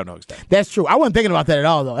is Groundhog's Day. That's true. I wasn't thinking about that at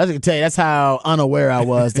all, though. As I can tell you, that's how unaware I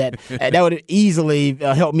was that that would easily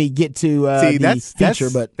help me get to the feature.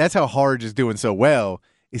 But that's how Harge is doing so well.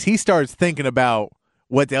 Is he starts thinking about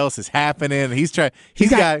what else is happening? He's got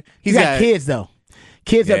kids though.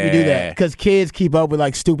 Kids help you do that because kids keep up with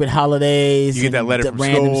like stupid holidays. You get that letter from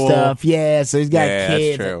random school. stuff. Yeah, so he's got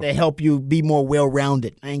kids that help you be more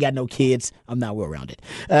well-rounded. I ain't got no kids. I'm not well-rounded.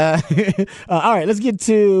 All right, let's get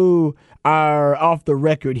to our off the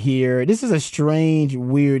record here. This is a strange,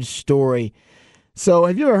 weird story. So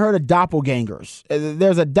have you ever heard of doppelgangers?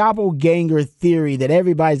 There's a doppelganger theory that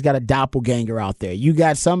everybody's got a doppelganger out there. You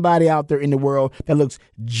got somebody out there in the world that looks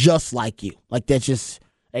just like you. Like that's just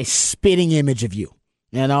a spitting image of you.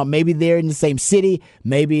 You know, maybe they're in the same city,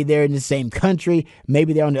 maybe they're in the same country,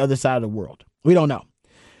 maybe they're on the other side of the world. We don't know.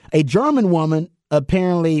 A German woman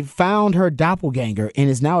apparently found her doppelganger and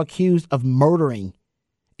is now accused of murdering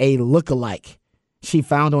a lookalike she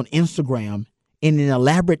found on Instagram in an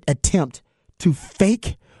elaborate attempt to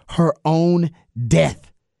fake her own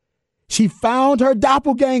death. She found her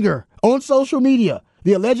doppelganger on social media.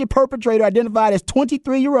 The alleged perpetrator, identified as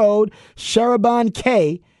 23-year-old Sharaban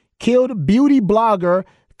K, killed beauty blogger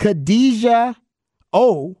Khadija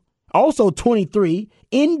O, also 23,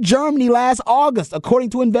 in Germany last August,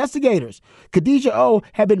 according to investigators. Khadija O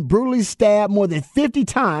had been brutally stabbed more than 50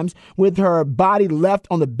 times, with her body left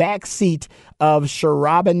on the back seat of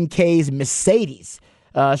Sharaban K's Mercedes.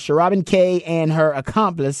 Sharaban K and her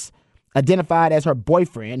accomplice, identified as her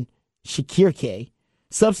boyfriend, Shakir K,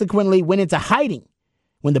 subsequently went into hiding.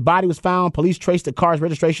 When the body was found, police traced the car's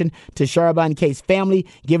registration to Sharaban K's family.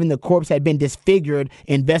 Given the corpse had been disfigured,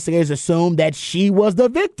 investigators assumed that she was the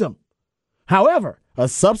victim. However, a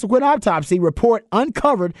subsequent autopsy report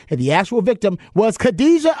uncovered that the actual victim was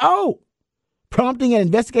Khadija O, prompting an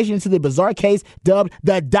investigation into the bizarre case dubbed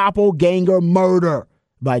the doppelganger murder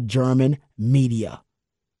by German media.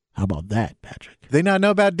 How about that, Patrick? They not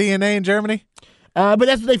know about DNA in Germany? But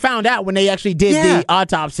that's what they found out when they actually did the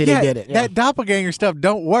autopsy. They did it. Yeah. That doppelganger stuff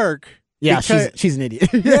don't work. Yeah, she's an idiot.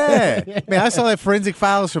 Yeah. Man, I saw that Forensic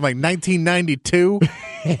Files from like 1992.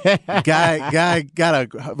 Guy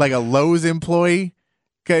got a Lowe's employee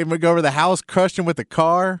came over the house, crushed him with a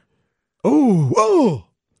car. Ooh.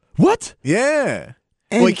 What? Yeah.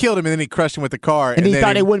 Well, he killed him, and then he crushed him with the car. And he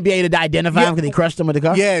thought they wouldn't be able to identify him because he crushed him with the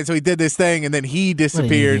car? Yeah, so he did this thing, and then he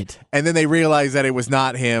disappeared. And then they realized that it was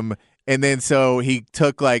not him. And then so he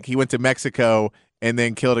he went to Mexico and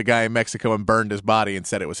then killed a guy in Mexico and burned his body and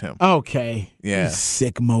said it was him. Okay. Yeah. You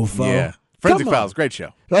sick mofo. Yeah. Forensic Files, great show.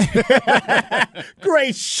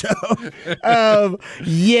 Great show.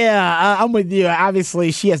 I'm with you.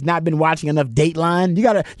 Obviously, she has not been watching enough Dateline.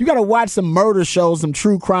 You gotta watch some murder shows, some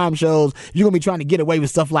true crime shows. You're gonna be trying to get away with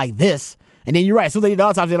stuff like this. And then you're right. So they did the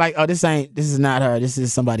autopsy. They're like, oh, this is not her. This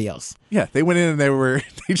is somebody else. Yeah, they went in and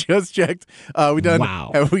they just checked.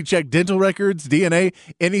 Have we checked dental records, DNA,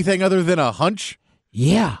 anything other than a hunch?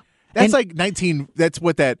 Yeah. That's that's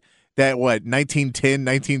what 1910,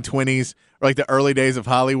 1920s, or like the early days of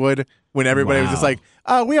Hollywood when everybody was just like,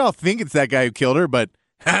 oh, we all think it's that guy who killed her, but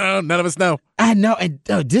I don't know, none of us know. I know. And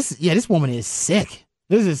this woman is sick.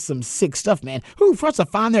 This is some sick stuff, man. Who for us to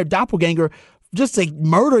find their doppelganger just to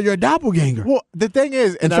murder your doppelganger? Well, the thing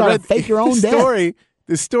is, and I read to fake your own death.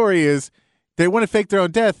 The story is they want to fake their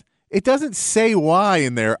own death. It doesn't say why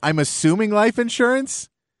in there. I'm assuming life insurance.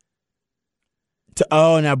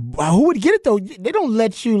 Now who would get it though? They don't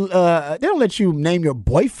let you. They don't let you name your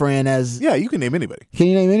boyfriend as. Yeah, you can name anybody. Can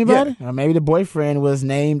you name anybody? Yeah. Or maybe the boyfriend was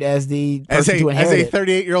named as the person to inherit it. As a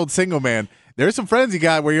 38-year-old single man, there's some friends you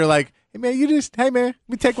got where you're like, hey man, let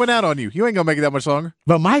me take one out on you. You ain't gonna make it that much longer.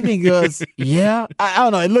 But my thing is, I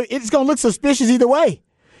don't know. It's gonna look suspicious either way.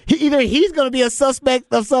 Either he's going to be a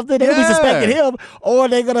suspect of something, they'll be suspecting him, or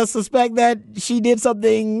they're going to suspect that she did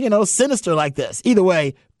something, sinister like this. Either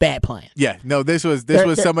way, bad plan. Yeah, no, this was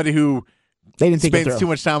somebody who spends too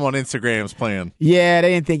much time on Instagram's plan. Yeah, they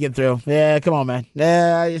didn't think it through. Yeah, come on, man.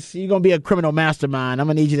 You're going to be a criminal mastermind. I'm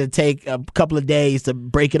going to need you to take a couple of days to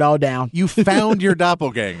break it all down. You found your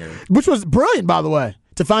doppelganger. Which was brilliant, by the way,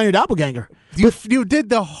 to find your doppelganger. You did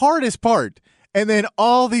the hardest part. And then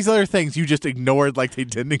all these other things you just ignored like they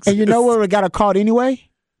didn't exist. And you know where we got her caught anyway?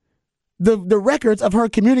 The records of her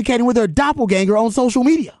communicating with her doppelganger on social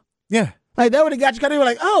media. Yeah. Like, that would have got you kind of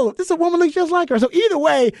like, oh, this is a woman looks just like her. So either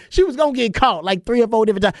way, she was going to get caught like 3 or 4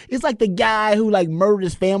 different times. It's like the guy who like murdered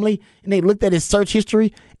his family and they looked at his search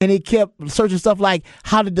history and they kept searching stuff like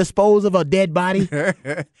how to dispose of a dead body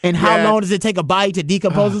and how long does it take a body to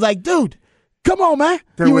decompose. It's like, dude, come on, man.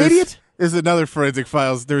 Idiot. There's another Forensic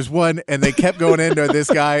Files. There's one, and they kept going into this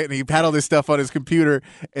guy, and he had all this stuff on his computer,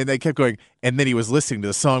 and they kept going, and then he was listening to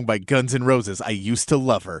the song by Guns N' Roses, I Used to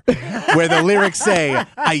Love Her, where the lyrics say,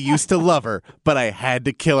 I used to love her, but I had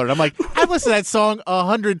to kill her. And I'm like, I've listened to that song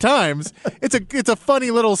 100 times. It's a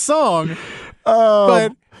funny little song,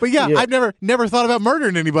 but yeah, I've never thought about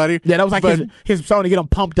murdering anybody. Yeah, that was like his song to get him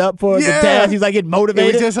pumped up for the task. He's like getting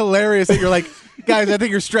motivated. It was just hilarious that you're like, guys, I think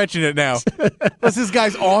you're stretching it now. Plus, this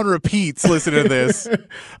guy's on repeats listening to this.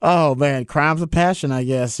 Oh, man. Crimes of passion, I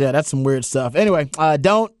guess. Yeah, that's some weird stuff. Anyway,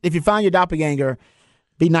 if you find your doppelganger,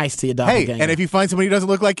 be nice to your doppelganger. Hey, and if you find somebody who doesn't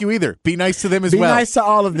look like you either, be nice to them as well. Be nice to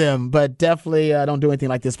all of them, but definitely don't do anything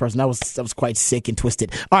like this person. That was quite sick and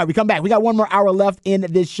twisted. All right, we come back. We got one more hour left in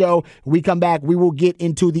this show. When we come back, we will get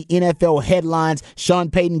into the NFL headlines.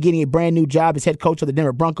 Sean Payton getting a brand new job as head coach of the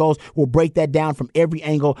Denver Broncos. We'll break that down from every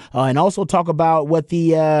angle and also talk about what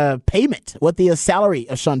the salary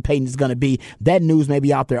of Sean Payton is going to be. That news may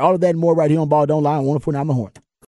be out there. All of that and more right here on Ball Don't Lie on 104.9 The Horn.